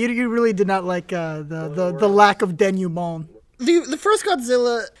 Yeah, you really did not like the lack of denouement. The first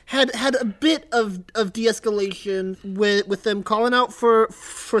Godzilla had a bit of de-escalation with them calling out for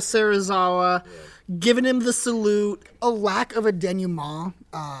Serizawa, giving him the salute. A lack of a denouement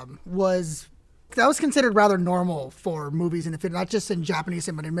was considered rather normal for movies in the film, not just in Japanese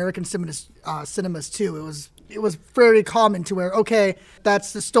cinema, but in American cinemas too. It was fairly common to where, okay,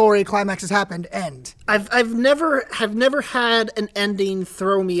 that's the story, climax has happened, end. I've never had an ending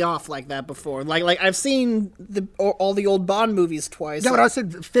throw me off like that before. Like I've seen all the old Bond movies twice. Yeah, but I said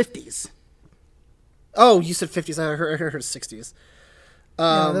 50s. Oh, you said 50s. I heard 60s.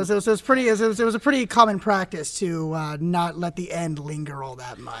 It was a pretty common practice to not let the end linger all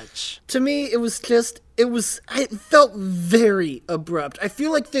that much. To me, it felt very abrupt. I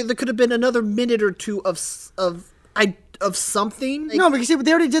feel like there could have been another minute or two of something. No, but you see,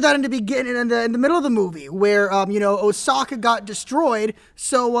 they already did that in the beginning, in the middle of the movie, where Osaka got destroyed.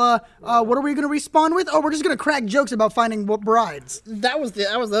 So what are we going to respawn with? Oh, we're just going to crack jokes about finding brides. That was the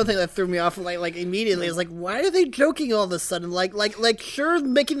other thing that threw me off. Like immediately, it's like, why are they joking all of a sudden? Like sure,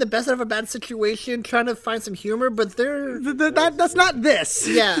 making the best out of a bad situation, trying to find some humor, but that's not this.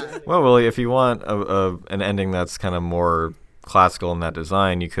 Yeah. Well, Willie, if you want an ending that's kind of more classical in that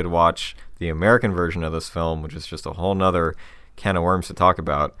design, you could watch the American version of this film, which is just a whole nother can of worms to talk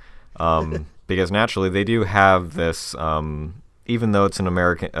about, because naturally they do have this, even though it's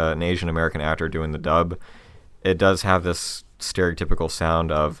an Asian American actor doing the dub, it does have this stereotypical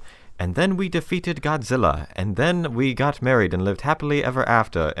sound of, and then we defeated Godzilla, and then we got married and lived happily ever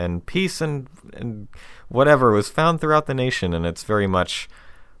after, and peace and whatever was found throughout the nation, and it's very much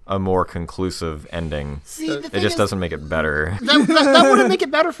a more conclusive ending. See, it just doesn't make it better. That wouldn't make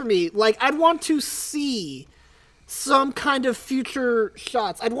it better for me. Like, I'd want to see some kind of future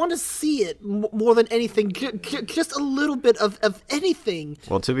shots. I'd want to see it more than anything, just a little bit of anything.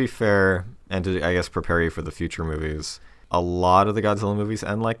 Well, to be fair, and to, I guess, prepare you for the future movies, a lot of the Godzilla movies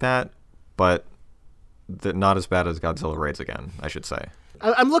end like that, but not as bad as Godzilla Raids Again, I should say.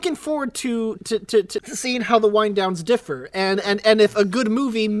 I'm looking forward to seeing how the wind downs differ, and if a good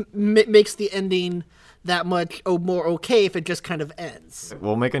movie makes the ending that much more okay if it just kind of ends.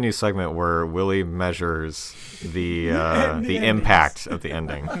 We'll make a new segment where Willie measures the impact of the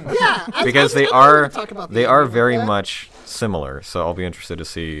ending. Yeah, because they they are very much similar. So I'll be interested to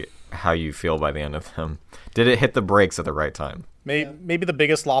see how you feel by the end of them. Did it hit the brakes at the right time? Maybe the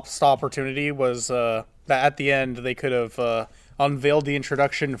biggest lost opportunity was that at the end they could have unveiled the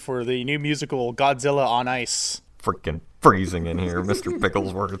introduction for the new musical Godzilla on Ice. Freaking freezing in here, Mr.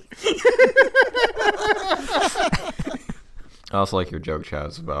 Picklesworth. I also like your joke,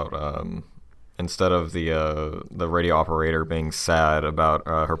 Chaz, about instead of the radio operator being sad about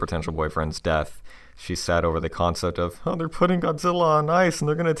her potential boyfriend's death, she's sad over the concept of, oh, they're putting Godzilla on ice and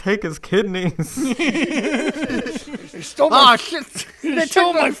they're going to take his kidneys. They stole my shit. They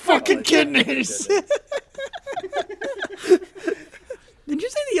stole my fucking kidneys. Did you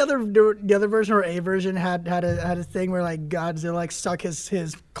say the other version or a version had a thing where like Godzilla like stuck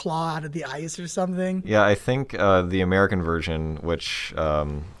his claw out of the ice or something? Yeah, I think the American version, which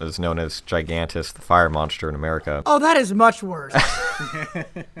is known as Gigantus, the fire monster in America. Oh, that is much worse.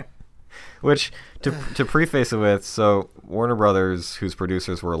 Which, to preface it with, so Warner Brothers, whose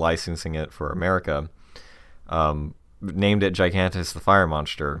producers were licensing it for America, named it Gigantus, the fire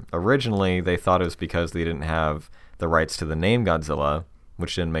monster. Originally, they thought it was because they didn't have the rights to the name Godzilla,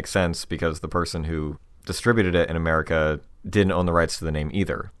 which didn't make sense because the person who distributed it in America didn't own the rights to the name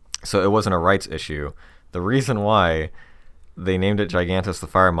either. So it wasn't a rights issue. The reason why they named it Gigantus the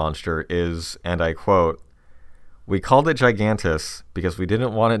Fire Monster is, and I quote, "We called it Gigantus because we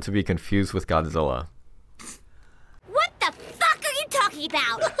didn't want it to be confused with Godzilla." What the fuck are you talking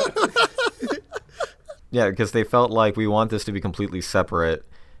about? Yeah, because they felt like we want this to be completely separate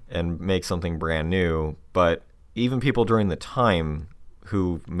and make something brand new, but even people during the time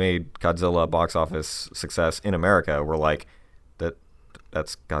who made Godzilla a box office success in America were like,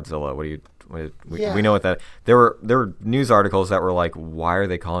 that's Godzilla. We know what that. There were news articles that were like, why are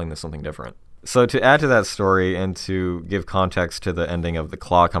they calling this something different? So to add to that story and to give context to the ending of the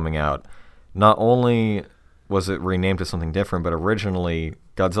claw coming out, not only was it renamed to something different, but originally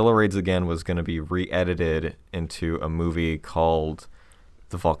Godzilla Raids Again was going to be re-edited into a movie called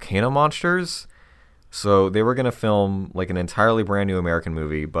The Volcano Monsters. So they were going to film like an entirely brand new American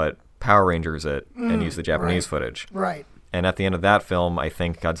movie, but Power Rangers it and use the Japanese footage. Right. And at the end of that film, I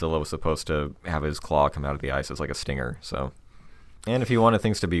think Godzilla was supposed to have his claw come out of the ice as like a stinger. So, and if you wanted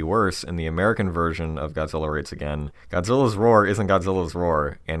things to be worse, in the American version of Godzilla Raids Again, Godzilla's roar isn't Godzilla's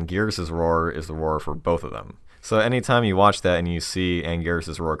roar, and Gears' roar is the roar for both of them. So anytime you watch that and you see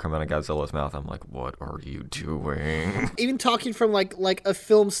Anguirus' roar come out of Godzilla's mouth, I'm like, what are you doing? Even talking from like a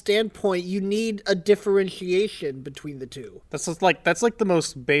film standpoint, you need a differentiation between the two. That's like the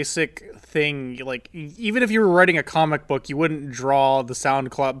most basic thing. Like, even if you were writing a comic book, you wouldn't draw the sound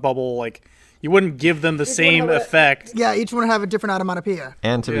bubble. Like, you wouldn't give them the same effect. Yeah, each one would have a different onomatopoeia.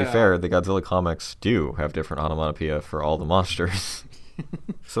 And to be fair, the Godzilla comics do have different onomatopoeia for all the monsters.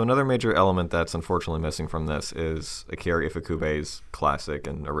 So another major element that's unfortunately missing from this is Akira Ifukube's classic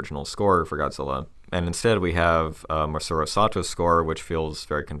and original score for Godzilla. And instead we have Masaru Sato's score, which feels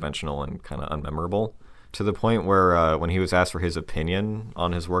very conventional and kind of unmemorable, to the point where when he was asked for his opinion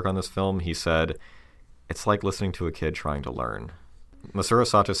on his work on this film, he said, "It's like listening to a kid trying to learn." Masaru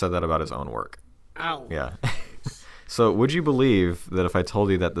Sato said that about his own work. Ow. Yeah. So would you believe that if I told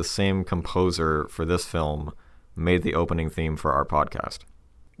you that the same composer for this film made the opening theme for our podcast?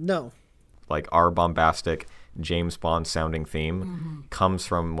 No. Like our bombastic James Bond sounding theme comes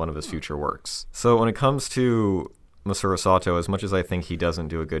from one of his future works. So when it comes to Masaru Sato, as much as I think he doesn't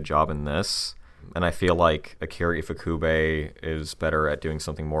do a good job in this, and I feel like Akira Ifukube is better at doing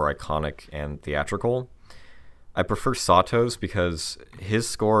something more iconic and theatrical, I prefer Sato's because his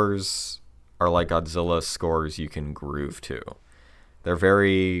scores are like Godzilla scores you can groove to. They're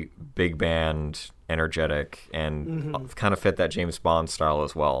very big band, energetic, and kind of fit that James Bond style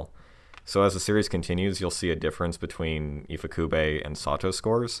as well. So as the series continues, you'll see a difference between Ifukube and Sato's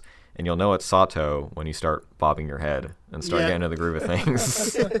scores, and you'll know it's Sato when you start bobbing your head and start getting into the groove of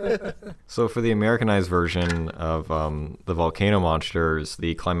things. So for the Americanized version of the Volcano Monsters,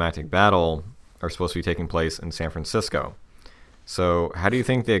 the climactic battle are supposed to be taking place in San Francisco. So how do you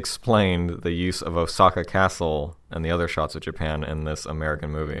think they explained the use of Osaka Castle and the other shots of Japan in this American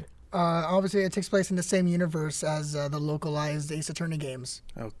movie? Obviously, it takes place in the same universe as the localized Ace Attorney games.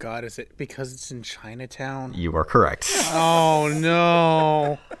 Oh God, is it because it's in Chinatown? You are correct. Oh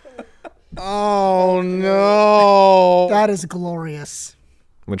no! Oh no! That is glorious.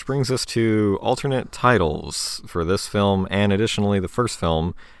 Which brings us to alternate titles for this film and additionally the first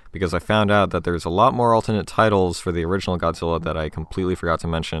film, because I found out that there's a lot more alternate titles for the original Godzilla that I completely forgot to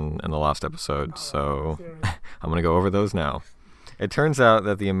mention in the last episode, so I'm going to go over those now. It turns out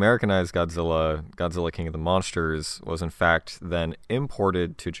that the Americanized Godzilla, Godzilla King of the Monsters, was in fact then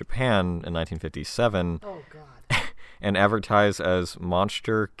imported to Japan in 1957 and advertised as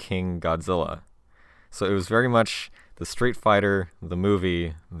Monster King Godzilla. So it was very much the Street Fighter, the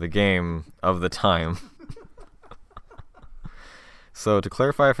movie, the game of the time. So to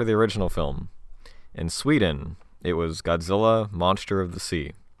clarify for the original film, in Sweden, it was Godzilla, Monster of the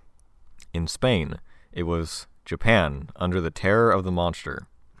Sea. In Spain, it was Japan, Under the Terror of the Monster.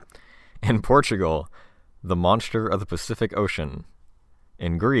 In Portugal, The Monster of the Pacific Ocean.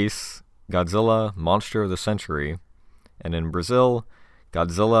 In Greece, Godzilla, Monster of the Century. And in Brazil,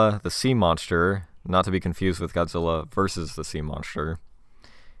 Godzilla, the Sea Monster, not to be confused with Godzilla versus the Sea Monster.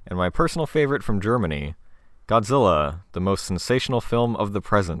 And my personal favorite from Germany, Godzilla, the most sensational film of the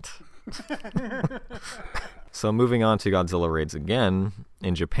present. So moving on to Godzilla Raids Again,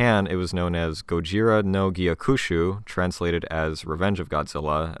 in Japan it was known as Gojira no Gyakushu, translated as Revenge of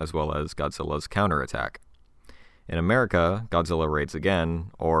Godzilla, as well as Godzilla's Counterattack. In America, Godzilla Raids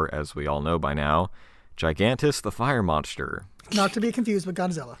Again, or as we all know by now, Gigantus the Fire Monster. Not to be confused with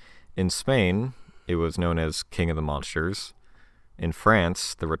Godzilla. In Spain, it was known as King of the Monsters. In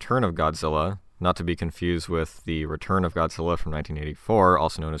France, The Return of Godzilla, not to be confused with The Return of Godzilla from 1984,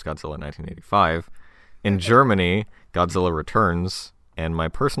 also known as Godzilla 1985. In Germany, Godzilla Returns. And my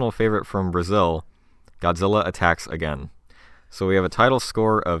personal favorite from Brazil, Godzilla Attacks Again. So we have a title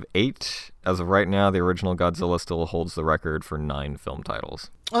score of 8. As of right now, the original Godzilla still holds the record for 9 film titles.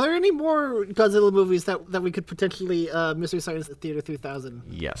 Are there any more Godzilla movies that we could potentially Mystery Science Theater 3000?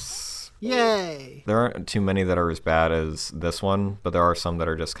 Yes. Yay! There aren't too many that are as bad as this one, but there are some that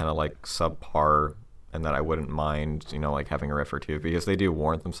are just kind of like subpar and that I wouldn't mind, like having a riff or two, because they do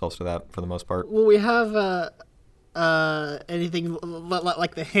warrant themselves to that for the most part. Will we have anything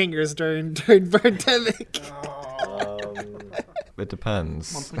like the hangers during Birdemic? It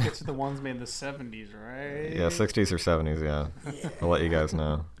depends. Once we get to the ones made in the 70s, right? Yeah, 60s or 70s, yeah. I'll let you guys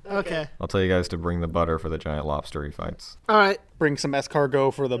know. Okay. I'll tell you guys to bring the butter for the giant lobstery fights. All right. Bring some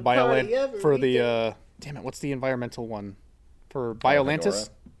escargot for the Biolant for the everything. damn it, what's the environmental one? For Biolantis?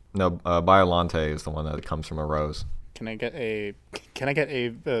 No, Biolante is the one that comes from a rose. Can I get a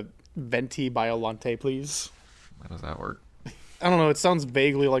venti Biolante, please? How does that work? I don't know, it sounds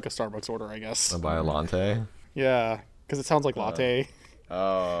vaguely like a Starbucks order, I guess. A Biolante? Yeah, because it sounds like latte.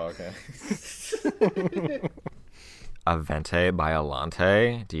 Oh, okay. A Vente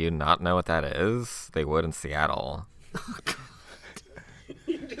Biolante? Do you not know what that is? They would in Seattle.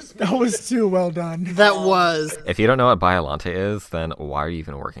 That was too well done. That was. If you don't know what Biolante is, then why are you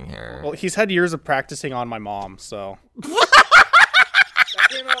even working here? Well, he's had years of practicing on my mom, so. That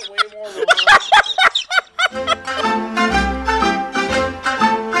came out way more wrong.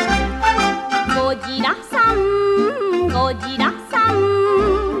 ゴジラさんゴジラさ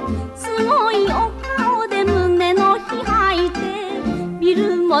んすごいお顔で胸の火吐いてビ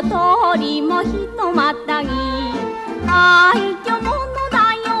ルも通りも人またぎ愛嬌者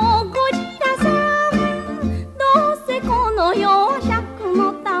だよゴジラさんどうせこの洋尺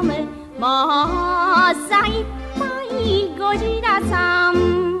のためまあさいっぱいゴジラさん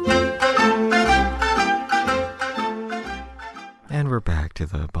And we're back to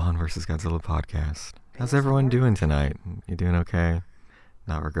the Bond vs. Godzilla podcast. How's everyone doing tonight? You doing okay?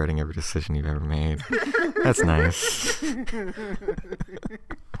 Not regretting every decision you've ever made. That's nice. In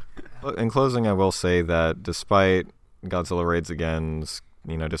closing, I will say that despite Godzilla Raids Again's,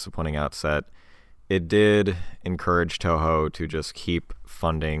 disappointing outset, it did encourage Toho to just keep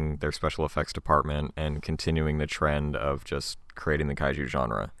funding their special effects department and continuing the trend of just creating the kaiju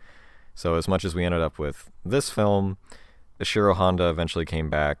genre. So as much as we ended up with this film, Ishiro Honda eventually came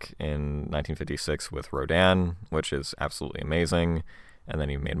back in 1956 with Rodan, which is absolutely amazing. And then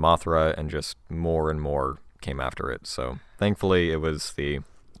he made Mothra, and just more and more came after it. So thankfully, it was the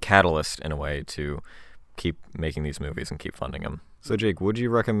catalyst, in a way, to keep making these movies and keep funding them. So Jake, would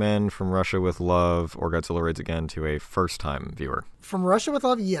you recommend From Russia with Love or Godzilla Raids Again to a first-time viewer? From Russia with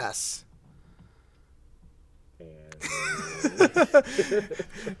Love, yes.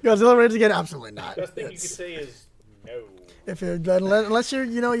 Godzilla Raids Again, absolutely not. Best thing you could say is no. Unless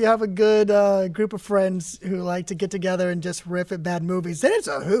you have a good group of friends who like to get together and just riff at bad movies, then it's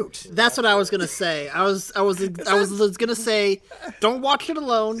a hoot. That's what I was gonna say. I was gonna say, don't watch it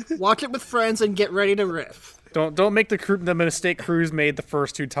alone. Watch it with friends and get ready to riff. Don't make the mistake Cruz made the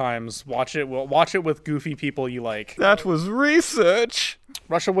first 2 times. Watch it with goofy people you like. That was research.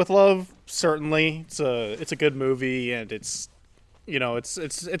 Russia with Love, certainly. It's a good movie, and it's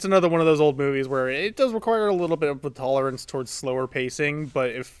another one of those old movies where it does require a little bit of a tolerance towards slower pacing,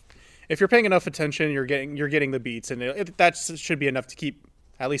 but if you're paying enough attention, you're getting the beats, and that should be enough to keep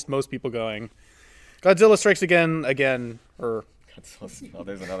at least most people going. Godzilla Strikes Again, or Oh,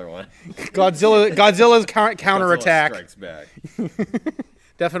 there's another one. Godzilla's counterattack. Strikes Back.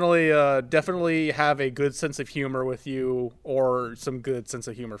 Definitely have a good sense of humor with you, or some good sense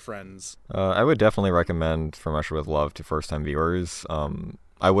of humor friends. I would definitely recommend From Russia with Love to first-time viewers.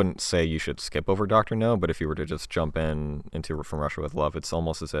 I wouldn't say you should skip over Dr. No, but if you were to just jump into From Russia with Love, it's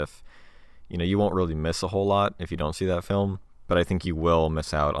almost as if, you won't really miss a whole lot if you don't see that film, but I think you will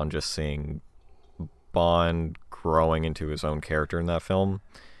miss out on just seeing Bond growing into his own character in that film,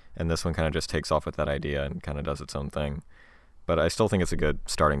 and this one kind of just takes off with that idea and kind of does its own thing. But I still think it's a good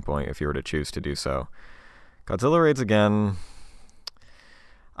starting point if you were to choose to do so. Godzilla Raids Again.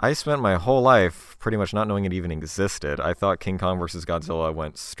 I spent my whole life pretty much not knowing it even existed. I thought King Kong vs. Godzilla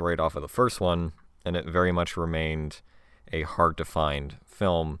went straight off of the first one, and it very much remained a hard-to-find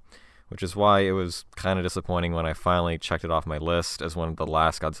film, which is why it was kind of disappointing when I finally checked it off my list as one of the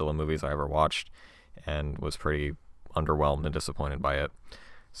last Godzilla movies I ever watched, and was pretty underwhelmed and disappointed by it.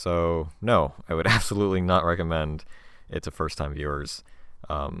 So, no, I would absolutely not recommend it to first-time viewers.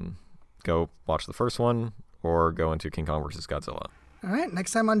 Go watch the first one, or go into King Kong vs. Godzilla. All right,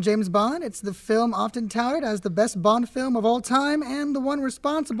 next time on James Bond, it's the film often touted as the best Bond film of all time and the one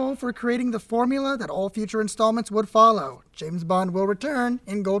responsible for creating the formula that all future installments would follow. James Bond will return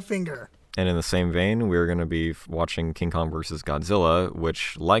in Goldfinger. And in the same vein, we're going to be watching King Kong vs. Godzilla,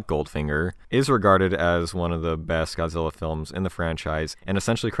 which, like Goldfinger, is regarded as one of the best Godzilla films in the franchise and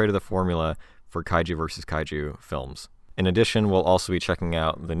essentially created the formula for Kaiju vs. Kaiju films. In addition, we'll also be checking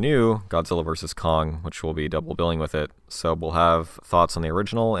out the new Godzilla vs. Kong, which will be double billing with it, so we'll have thoughts on the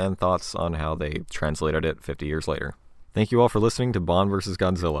original and thoughts on how they translated it 50 years later. Thank you all for listening to Bond vs.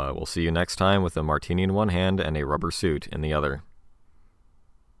 Godzilla. We'll see you next time with a martini in one hand and a rubber suit in the other.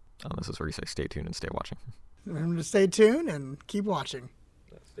 This is where you say stay tuned and stay watching. Remember to stay tuned and keep watching.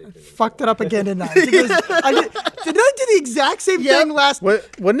 I fucked it up again, didn't I? Did I do the exact same thing last?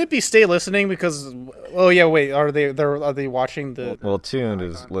 Wouldn't it be stay listening? Because are they watching the? Well, tuned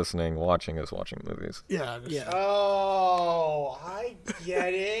is listening. Watching is watching movies. Yeah. Oh, I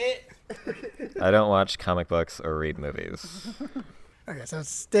get it. I don't watch comic books or read movies. Okay, so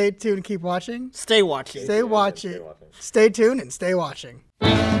stay tuned and keep watching. Stay watching. Stay watching. Stay tuned and stay watching.